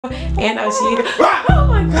And I'll see you. Oh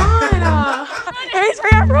my god! Hurry,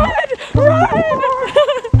 run!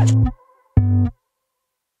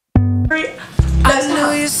 I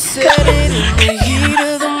knew you said it in the heat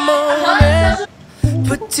of the moment,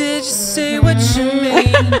 but did you say what you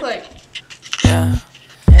mean? Yeah.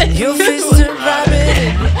 Your fist are rabbit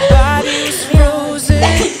and your body was frozen.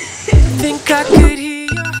 Think I could hear you.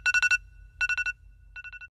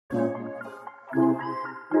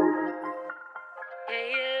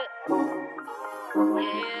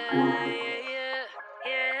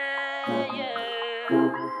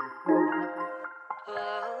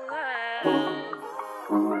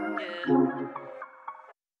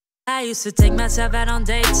 I used to take myself out on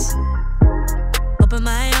dates, open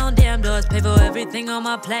my own damn doors, pay for everything on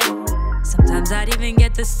my plate. Sometimes I'd even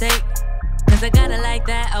get the steak, cause I got it like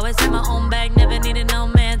that. Always had my own bag, never needed no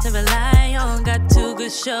man to rely on. Got 2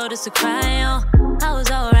 good shoulders to cry on. I was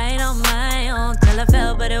alright on my own till I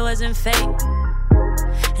fell, but it wasn't fake.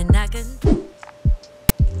 And I could.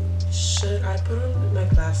 Should I put on my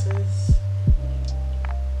glasses?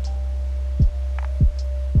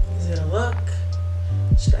 Is it a look?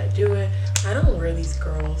 Should I do it? I don't wear these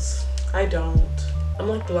girls. I don't. I'm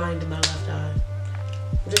like blind in my left eye.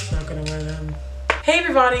 I'm just not gonna wear them. Hey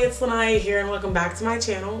everybody, it's Laniya here and welcome back to my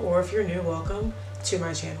channel, or if you're new, welcome to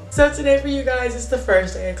my channel. So today for you guys, it's the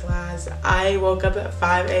first day of class. I woke up at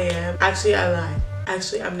 5 a.m. Actually, I lied.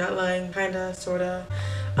 Actually, I'm not lying, kinda, sorta.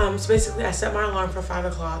 So basically I set my alarm for 5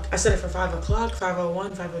 o'clock. I set it for 5 o'clock,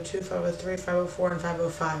 5:01, 5:02, 5:03, 5:04, and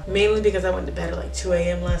 5:05. Mainly because I went to bed at like 2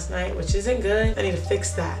 a.m. last night, which isn't good. I need to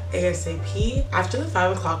fix that ASAP. After the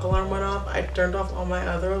 5 o'clock alarm went off, I turned off all my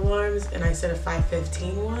other alarms and I set a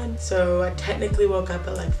 5:15 one. So I technically woke up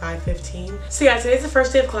at like 5:15. So yeah, today's the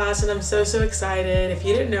first day of class and I'm so excited. If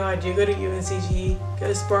you didn't know, I do go to UNCG,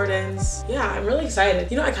 go Spartans. Yeah, I'm really excited.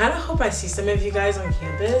 You know, I kind of hope I see some of you guys on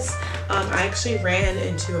campus. I actually ran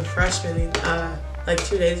into a freshman like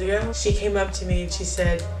 2 days ago. She came up to me and she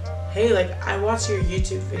said, hey, like I watch your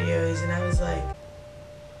YouTube videos, and I was like,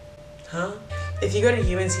 huh? If you go to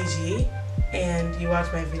UNCG and you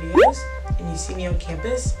watch my videos and you see me on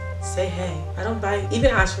campus, say hey. I don't bite.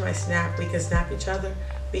 Even ask for my snap. We can snap each other.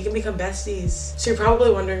 We can become besties. So you're probably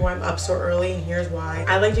wondering why I'm up so early, and here's why.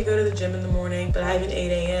 I like to go to the gym in the morning, but I have an 8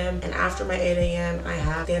 a.m. and after my 8 a.m. I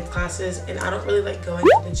have dance classes, and I don't really like going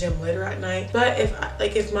to the gym later at night. But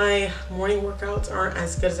if my morning workouts aren't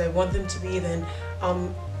as good as I want them to be, then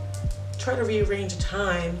I'll try to rearrange a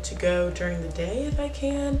time to go during the day if I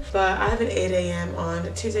can. But I have an 8 a.m.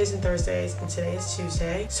 on Tuesdays and Thursdays, and today is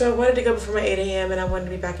Tuesday. So I wanted to go before my 8 a.m. and I wanted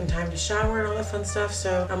to be back in time to shower and all that fun stuff.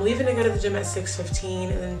 So I'm leaving to go to the gym at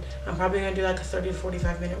 6:15, and then I'm probably gonna do like a 30 to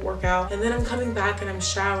 45 minute workout. And then I'm coming back and I'm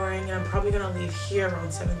showering, and I'm probably gonna leave here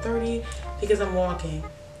around 7:30 because I'm walking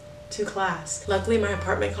to class. Luckily my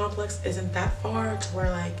apartment complex isn't that far to where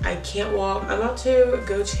like I can't walk. I'm about to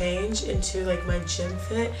go change into like my gym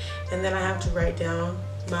fit, and then I have to write down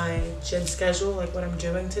my gym schedule, like what I'm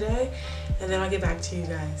doing today, and then I'll get back to you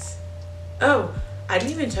guys. Oh, I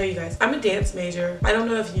didn't even tell you guys, I'm a dance major. I don't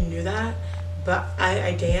know if you knew that, but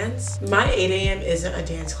I dance. My 8 a.m. isn't a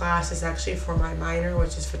dance class. It's actually for my minor,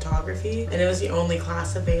 which is photography, and it was the only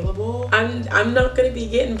class available. I'm not gonna be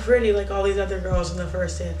getting pretty like all these other girls on the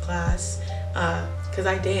first day of class because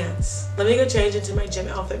I dance. Let me go change into my gym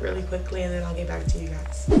outfit really quickly and then I'll get back to you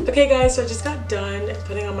guys. Okay guys, so I just got done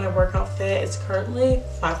putting on my workout fit. It's currently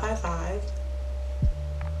 5:55.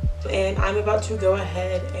 And I'm about to go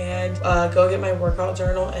ahead and go get my workout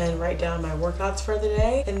journal and write down my workouts for the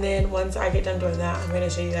day. And then once I get done doing that, I'm going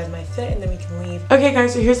to show you guys my fit and then we can leave. Okay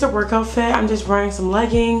guys, so here's the workout fit. I'm just wearing some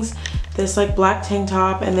leggings, this like black tank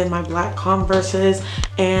top, and then my black Converses,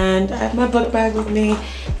 and I have my book bag with me.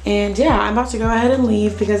 And yeah, I'm about to go ahead and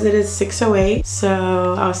leave because it is 6:08.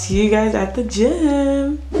 So I'll see you guys at the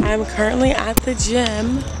gym. I'm currently at the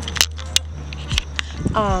gym.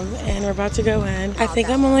 And we're about to go in. I think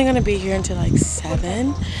I'm only gonna be here until like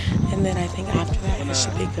 7, and then I think after that it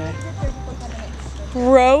should be good.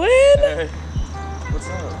 Rowan? Hey, what's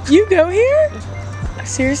up? You go here?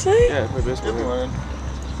 Seriously? Yeah, my best friend.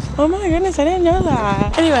 Oh my goodness, I didn't know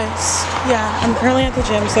that. Anyways, yeah, I'm currently at the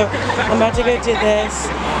gym, so I'm about to go do this,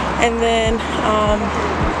 and then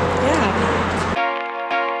yeah.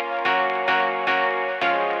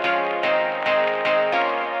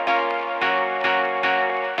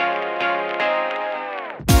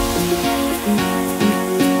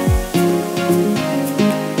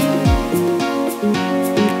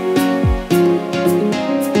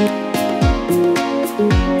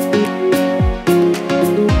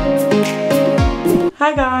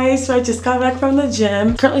 Hi guys, guys, so I just got back from the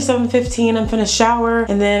gym. Currently 7:15. I'm finna shower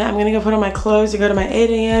and then I'm gonna go put on my clothes to go to my 8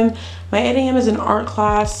 a.m. My 8 a.m. is an art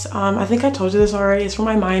class. I think I told you this already. It's for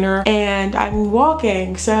my minor and I'm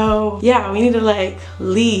walking. So yeah, we need to like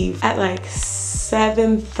leave at like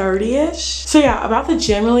 7:30ish. So yeah, about the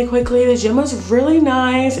gym really quickly. The gym was really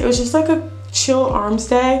nice. It was just like a chill arms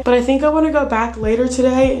day, but I think I want to go back later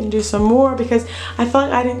today and do some more because I felt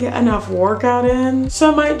like I didn't get enough workout in,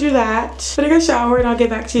 so I might do that. But I go shower and I'll get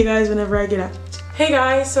back to you guys whenever I get up. Hey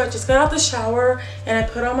guys, so I just got out the shower and I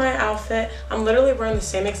put on my outfit. I'm literally wearing the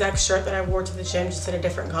same exact shirt that I wore to the gym, just in a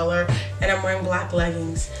different color, and I'm wearing black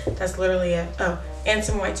leggings. That's literally it. Oh, and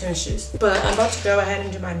some white tennis shoes. But I'm about to go ahead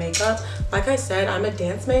and do my makeup. Like I said, I'm a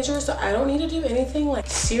dance major, so I don't need to do anything like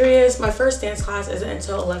serious. My first dance class isn't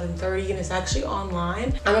until 11:30 and it's actually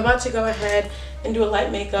online. I'm about to go ahead and do a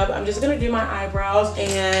light makeup. I'm just gonna do my eyebrows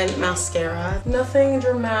and mascara. Nothing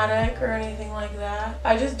dramatic or anything like that.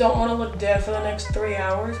 I just don't want to look dead for the next 3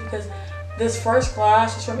 hours because this first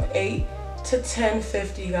class is from 8 to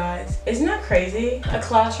 10:50, guys. Isn't that crazy? A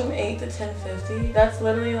class from 8 to 10:50. That's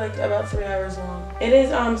literally like about 3 hours long. It is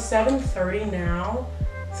 7:30 now.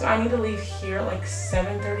 So I need to leave here at like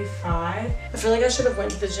 7:35. I feel like I should have went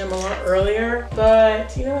to the gym a lot earlier,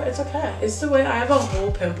 but you know, it's okay. It's the way I have a whole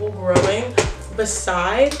pimple growing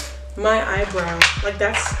beside my eyebrow. Like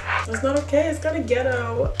that's not okay. It's kind of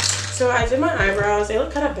ghetto. So I did my eyebrows. They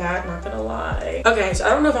look kind of bad, not gonna lie. Okay, so I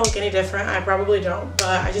don't know if I look any different. I probably don't,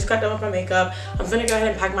 but I just got done with my makeup. I'm gonna go ahead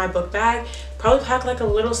and pack my book bag. Probably pack like a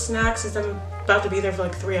little snack since I'm about to be there for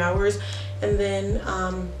like 3 hours. And then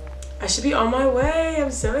I should be on my way. I'm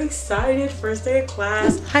so excited. First day of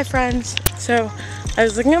class. Hi friends. So I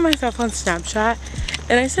was looking at myself on Snapchat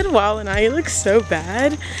and I said, wow, and I look so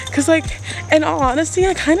bad. Cause like, in all honesty,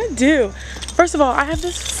 I kind of do. First of all, I have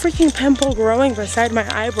this freaking pimple growing beside my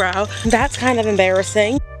eyebrow. That's kind of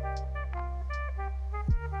embarrassing.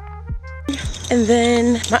 And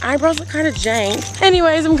then my eyebrows look kind of jank.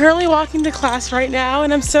 Anyways, I'm currently walking to class right now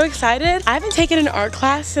and I'm so excited. I haven't taken an art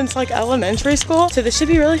class since like elementary school, so this should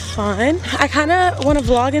be really fun. I kind of want to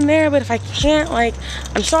vlog in there, but if I can't, like,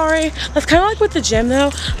 I'm sorry. That's kind of like with the gym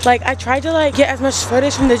though. Like I tried to like get as much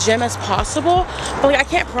footage from the gym as possible, but like I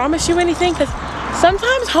can't promise you anything because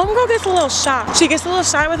sometimes homegirl gets a little shy. She gets a little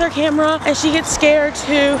shy with her camera and she gets scared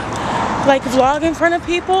to like vlog in front of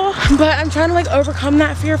people, but I'm trying to like overcome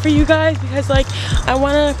that fear for you guys because like I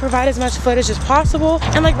want to provide as much footage as possible.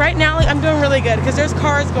 And like right now, like I'm doing really good because there's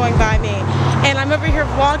cars going by me and I'm over here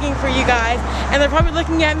vlogging for you guys and they're probably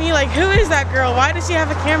looking at me like, who is that girl? Why does she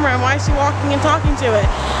have a camera and why is she walking and talking to it?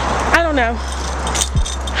 I don't know.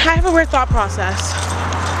 I have a weird thought process.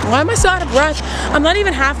 Why am I so out of breath? I'm not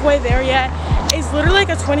even halfway there yet. It's literally like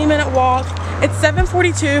a 20-minute walk. It's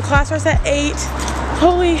 7:42, class starts at 8.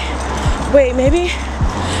 Holy, wait, maybe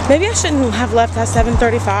I shouldn't have left at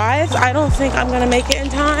 7:35. I don't think I'm gonna make it in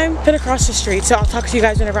time. I'm gonna cross the street, so I'll talk to you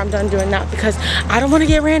guys whenever I'm done doing that because I don't wanna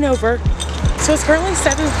get ran over. So it's currently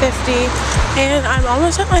 7:50 and I'm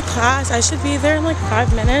almost at my class. I should be there in like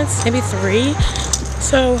 5 minutes, maybe 3.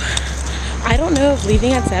 So I don't know if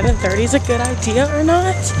leaving at 7:30 is a good idea or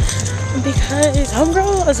not because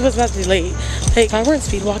homegirl was about to be late. Like if I weren't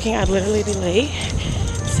speed walking, I'd literally be late.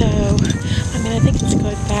 So I mean, I think it's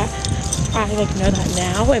good that I like know that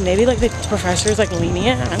now, and maybe like the professor's like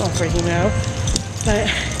lenient. I don't freaking know, but I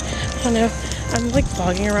don't know. I'm like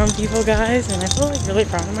vlogging around people, guys, and I feel like really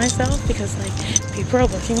proud of myself because like people are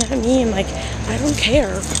looking at me and like I don't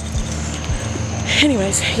care.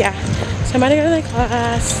 Anyways, yeah. So I'm about to go to my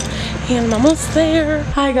class. And I'm almost there.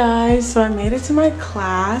 Hi guys, so I made it to my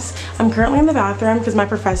class. I'm currently in the bathroom because my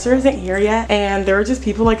professor isn't here yet and there were just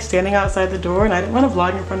people like standing outside the door and I didn't want to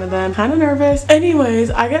vlog in front of them. Kind of nervous. Anyways,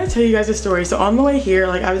 I gotta tell you guys a story. So on the way here,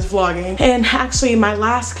 like I was vlogging and actually my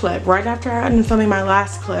last clip, right after I got done filming my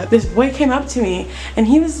last clip, this boy came up to me and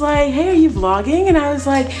he was like, hey, are you vlogging? And I was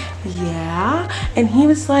like, yeah. And he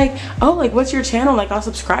was like, oh, like what's your channel? Like I'll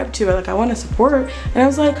subscribe to it. Like I want to support. And I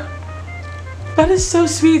was like, that is so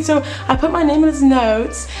sweet. So I put my name in his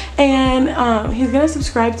notes and he's gonna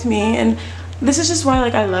subscribe to me, and this is just why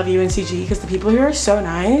like I love UNCG because the people here are so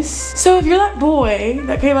nice. So if you're that boy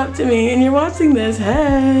that came up to me and you're watching this,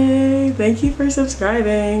 hey, thank you for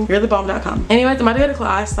subscribing. You're thebomb.com. Anyways, I'm about to go to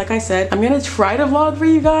class. Like I said, I'm gonna try to vlog for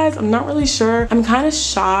you guys. I'm not really sure. I'm kind of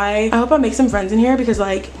shy. I hope I make some friends in here because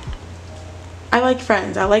like I like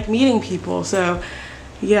friends. I like meeting people. So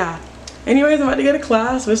yeah. Anyways, I'm about to go to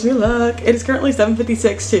class. Wish me luck. It is currently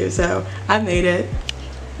 7:56 too, so I made it.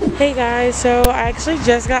 Hey guys, so I actually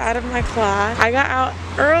just got out of my class. I got out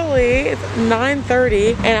early, it's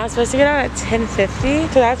 9:30, and I was supposed to get out at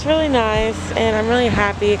 10:50. So that's really nice, and I'm really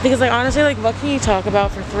happy because like honestly, like what can you talk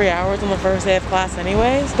about for 3 hours on the first day of class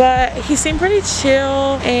anyways? But he seemed pretty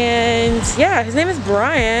chill, and yeah, his name is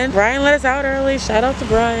Brian. Brian let us out early, shout out to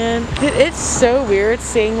Brian. It's so weird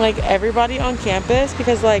seeing like everybody on campus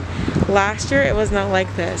because like last year it was not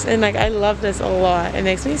like this, and like I love this a lot. It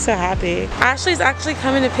makes me so happy. Ashley's actually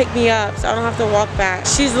coming to pick me up so I don't have to walk back.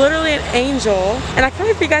 She's literally an angel, and I can't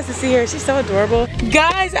wait for you guys to see her. She's so adorable.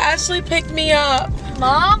 Guys, Ashley picked me up.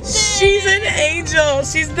 Mom? She's an angel.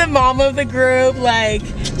 She's the mom of the group. Like,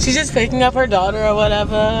 she's just picking up her daughter or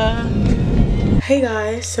whatever. Hey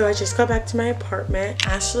guys, so I just got back to my apartment.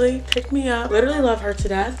 Ashley picked me up. Literally love her to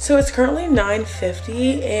death. So it's currently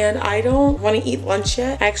 9:50 and I don't want to eat lunch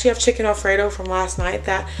yet. I actually have chicken Alfredo from last night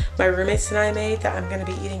that my roommates and I made that I'm going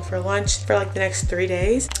to be eating for lunch for like the next 3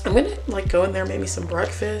 days. I'm going to like go in there and make me some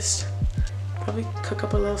breakfast. Probably cook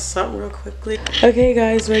up a little something real quickly. Okay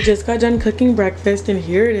guys, so I just got done cooking breakfast and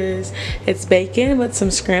here it is. It's bacon with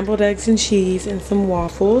some scrambled eggs and cheese and some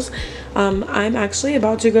waffles. I'm actually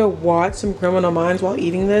about to go watch some Criminal Minds while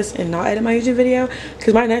eating this and not edit my YouTube video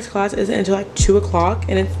because my next class isn't until like 2 o'clock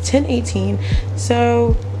and it's 10:18.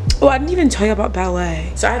 So, oh, I didn't even tell you about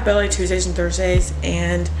ballet. So I have ballet Tuesdays and Thursdays,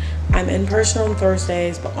 and I'm in person on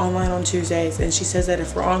Thursdays but online on Tuesdays, and she says that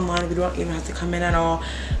if we're online we don't even have to come in at all.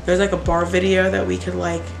 There's like a bar video that we could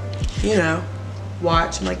like, you know,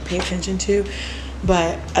 watch and like pay attention to,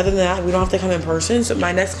 but other than that we don't have to come in person. So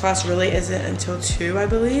my next class really isn't until 2, I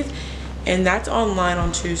believe, and that's online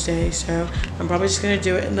on Tuesday. So I'm probably just gonna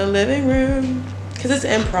do it in the living room because it's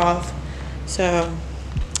improv. So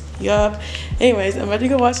yup. Anyways, I'm about to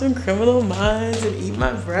go watch some Criminal Minds and eat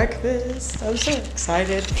my breakfast. I'm so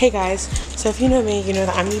excited. Hey guys, so if you know me, you know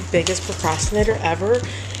that I'm the biggest procrastinator ever.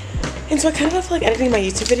 And so I kind of feel like editing my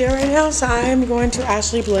YouTube video right now. So I'm going to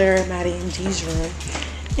Ashley, Blair, Maddie, and Dee's room.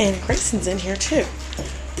 And Grayson's in here too.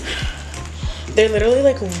 They're literally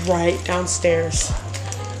like right downstairs.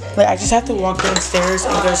 Like I just have to walk downstairs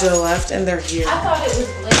and go to the left and they're here. I thought it was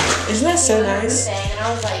Blair. Isn't that so nice? And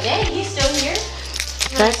I was like, dang, he's still here?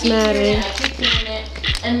 That's Maddie. I keep doing it.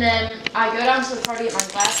 And then I go down to the car to get my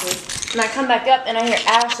glasses. And I come back up and I hear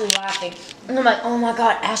Ashley laughing. And I'm like, oh my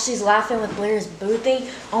god, Ashley's laughing with Blair's boothing.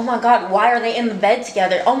 Oh my god, why are they in the bed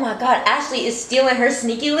together? Oh my god, Ashley is stealing her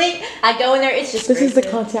sneaky link. I go in there, it's just This is the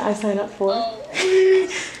Grayson. content I signed up for.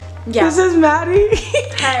 Yeah. This is Maddie.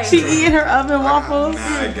 Hey. She eating her oven waffles.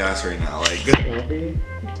 Mad gas right now, like good.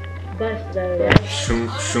 Shoom,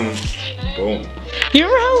 shoom, boom. You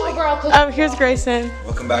remember how? Oh, here's Grayson.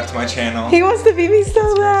 Welcome back to my channel. He wants to beat me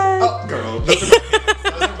so bad. Oh, girl, that's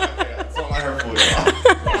not my hair full, y'all.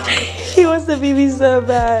 He wants to beat me so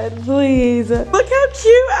bad. Please. Look how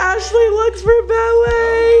cute Ashley looks for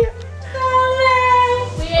ballet.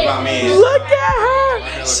 What about me? Look at her.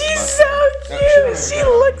 She's so cute. She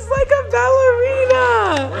looks like a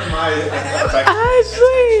ballerina. Where's my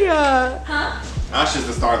Ashley. Huh? Ashley's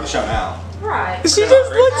the star of the show now. Right. She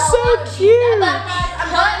just looks so cute. I'm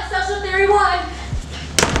not in Social Theory 1.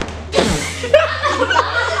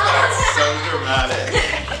 That's so dramatic.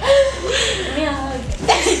 Give me a hug.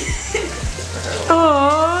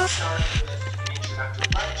 Aww. Introductory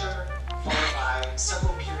lecture, followed by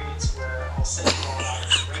several periods where I'll sit and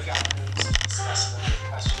break out rooms and discuss the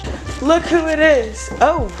questions. Look who it is.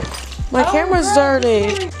 Oh, my camera's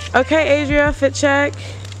dirty. Okay, Adria, fit check.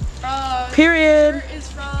 Period. Shirt is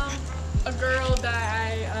from a girl that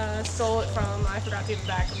I stole it from. I forgot to give it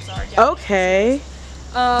back. I'm sorry. Okay.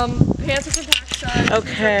 Pants are from Pakistan.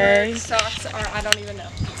 Okay. Socks are I don't even know.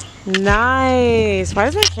 Nice. Why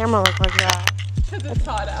does my camera look like that? Cause it's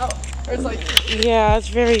hot out. Or it's like Yeah, it's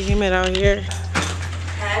very humid out here.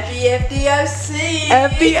 Happy FDOC.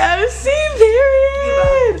 FDOC,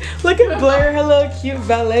 period. Look at Blair, her little cute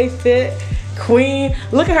ballet fit queen.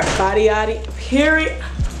 Look at her body, period.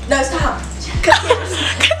 No, stop.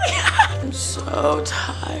 I'm so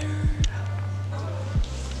tired.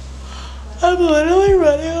 I'm literally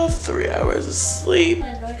running off 3 hours of sleep.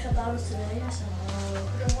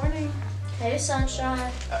 Good morning. Hey,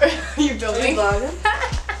 sunshine. you building?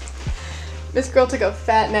 This girl took a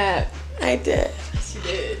fat nap. I did. Yes, you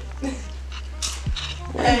did.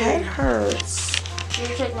 My head hurts. Did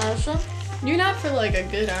you take medicine? You napped for like a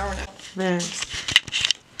good hour now. Thanks.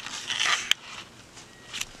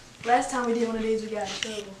 Last time we did one of these, we got in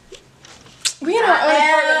trouble. We in our own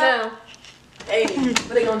apartment now. Hey,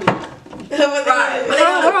 what they gonna do? Right. What do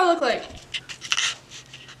I look like?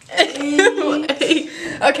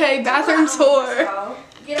 Okay, bathroom tour.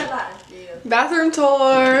 Get up out of here. Bathroom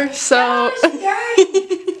tour. So.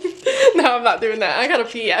 No, I'm not doing that. I gotta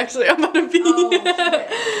pee. Actually, I'm gonna pee.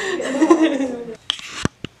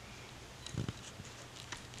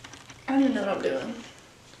 I don't even know what I'm doing.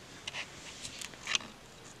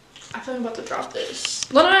 I feel like I'm about to drop this.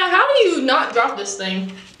 Laniya, how do you not drop this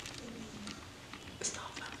thing? It's not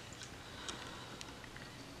fun.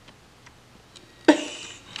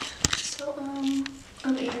 So,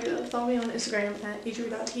 I'm Adria. Follow me on Instagram at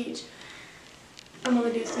adria.teach. I'm on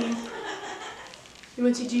the Dudes team.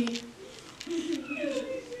 UNC G.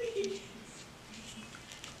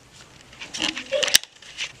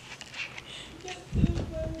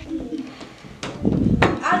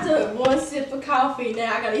 I took one sip of coffee,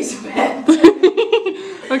 now I gotta use a bathroom.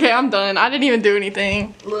 Okay, I'm done. I didn't even do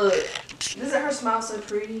anything. Look, doesn't her smile so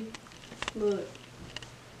pretty? Look.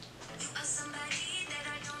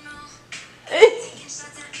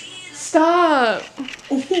 Stop.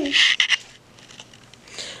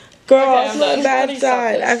 Girl, Okay, it's I'm the done. bad Please stop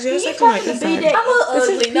side. this. Actually, let's take like this side. I'm a little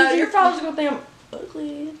ugly. No, PG. your followers gonna think I'm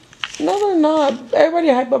ugly. No, they're not. Everybody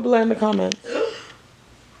hype up below in the comments.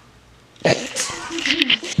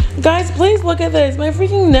 Guys, please look at this. My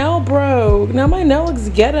freaking nail broke. Now my nail looks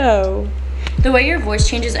ghetto. The way your voice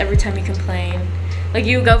changes every time you complain. Like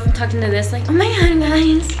you go from talking to this like, oh my god,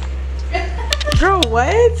 guys. Girl,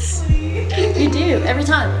 what? You do, every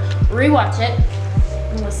time. Rewatch it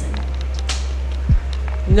and listen.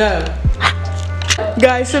 No.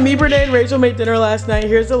 Guys, so me, Brene, and Rachel made dinner last night.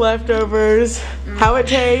 Here's the leftovers. How it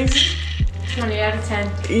tastes? 20 out of 10.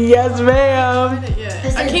 Yes, ma'am.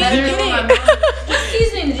 This I is can't better eat than my mom. What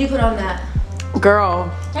seasoning did you put on that? Girl.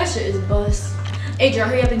 That shit is bust. Adria,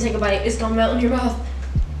 hurry up and take a bite. It's gonna melt in your mouth.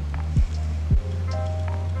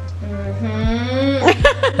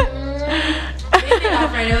 Maybe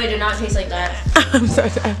Alfredo, it did not taste like that. I'm so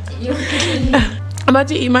sad. I'm about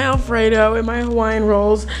to eat my Alfredo and my Hawaiian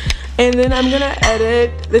rolls. And then I'm gonna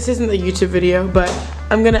edit. This isn't the YouTube video, but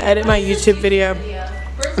I'm gonna edit my YouTube video.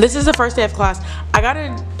 This is the first day of class. I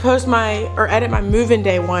gotta post edit my move-in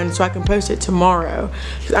day one so I can post it tomorrow.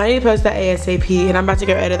 Cause I need to post that ASAP, and I'm about to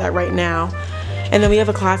go edit that right now. And then we have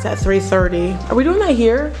a class at 3:30. Are we doing that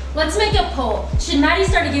here? Let's make a poll. Should Maddie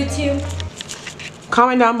start a YouTube?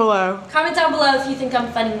 Comment down below. Comment down below if you think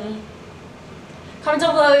I'm funny. Comment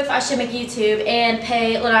down below if I should make a YouTube and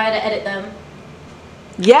pay Laniya to edit them.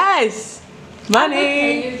 Yes! I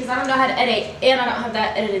Money! because I don't know how to edit and I don't have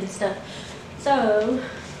that edited stuff. So,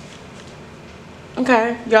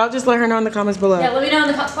 Okay, y'all just let her know in the comments below. yeah, let me know in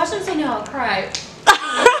the comments. Watch them say no, I'll cry.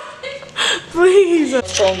 Please.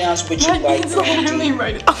 Pronouns would you like,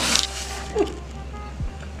 Brandy?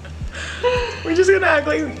 We're just gonna act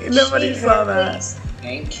like nobody saw that.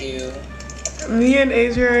 Thank you. Me and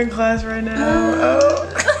Adria are in class right now. Oh.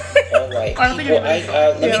 All right, I don't think people, it is. let Yeah,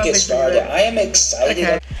 I me don't get think so started. either. I am excited.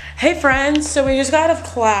 Okay. Hey friends, so we just got out of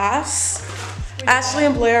class. Ashley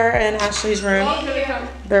and Blair are in Ashley's room.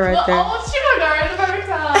 They're right there. Oh, she my god, it's perfect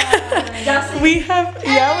time. We have,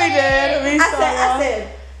 yeah, we did. We saw I y'all. said.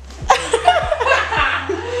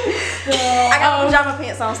 I got my pajama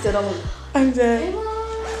pants on still. Don't look. I'm dead.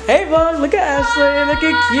 Hey vlog, look at Ashley,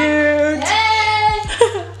 looking cute.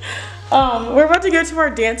 We're about to go to our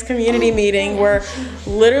dance community meeting where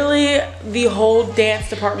literally the whole dance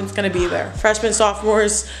department's gonna be there. Freshmen,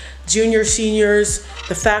 sophomores, juniors, seniors,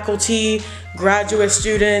 the faculty, graduate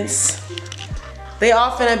students. They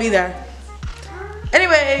all finna be there.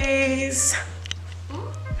 Anyways.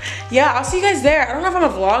 Yeah, I'll see you guys there. I don't know if I'm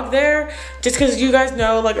gonna vlog there, just because you guys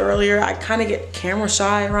know, like earlier, I kind of get camera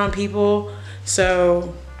shy around people.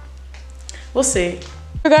 So, we'll see.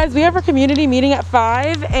 So guys, we have our community meeting at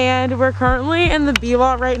 5, and we're currently in the B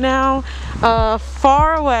lot right now,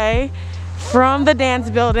 far away from the dance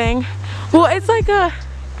building. Well, it's like a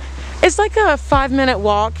 5-minute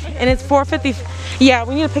walk, and it's 4:50. Yeah,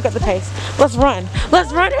 we need to pick up the pace. Let's run.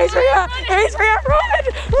 Let's run, Adria! Adria, run!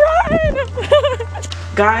 Run!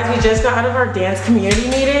 Guys, we just got out of our dance community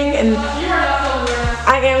meeting, and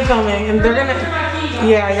I am filming, and they're gonna,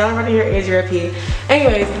 yeah, y'all are about to hear Adria pee.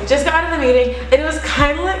 Anyways, just got out of the meeting, and it was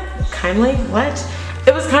kind of what?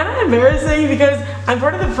 It was kind of embarrassing because I'm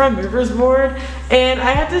part of the front movers board, and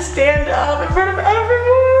I had to stand up in front of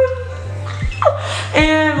everyone.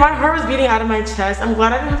 And my heart was beating out of my chest. I'm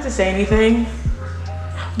glad I didn't have to say anything.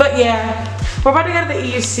 But yeah, we're about to go to the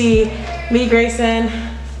EUC. Me, Grayson,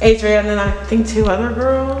 Adria, and then I think 2 other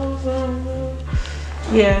girls.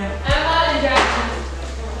 Yeah.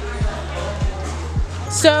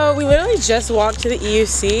 So we literally just walked to the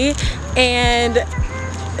EUC, and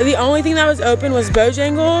the only thing that was open was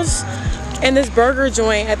Bojangles. and this burger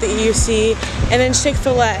joint at the EUC, and then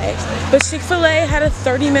Chick-fil-A. But Chick-fil-A had a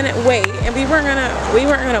 30-minute wait, and we weren't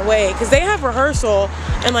gonna wait because they have rehearsal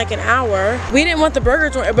in like an hour. We didn't want the burger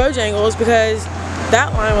joint at Bojangles because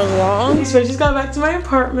that line was long. So I just got back to my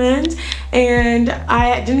apartment, and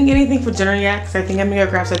I didn't get anything for dinner yet because I think I'm gonna go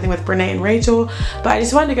grab something with Brene and Rachel. But I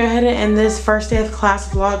just wanted to go ahead and end this first day of class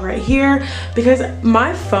vlog right here because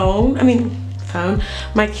my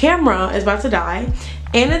my camera is about to die,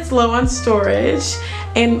 and it's low on storage,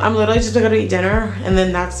 and I'm literally just gonna go to eat dinner, and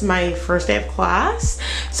then that's my first day of class.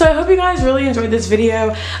 So I hope you guys really enjoyed this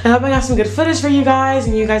video. I hope I got some good footage for you guys,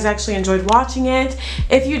 and you guys actually enjoyed watching it.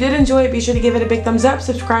 If you did enjoy it, be sure to give it a big thumbs up,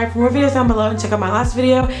 subscribe for more videos down below, and check out my last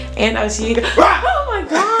video, and I'll see you guys. Oh my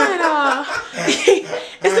god!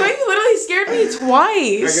 It's the way you literally scared me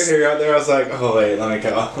twice. I could hear you out there. I was like, oh wait, let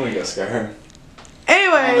me go scare her.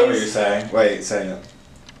 Anyways. I don't know what you're saying. Wait, say it.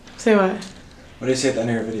 Say what? What do you say at the end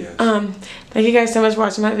of your videos? Thank you guys so much for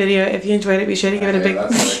watching my video. If you enjoyed it, be sure to give it a big...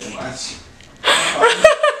 That's way too much.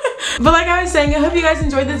 But like I was saying, I hope you guys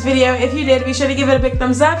enjoyed this video. If you did, be sure to give it a big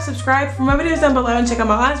thumbs up, subscribe for more videos down below, and check out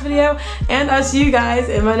my last video. And I'll see you guys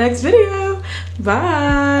in my next video.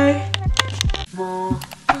 Bye.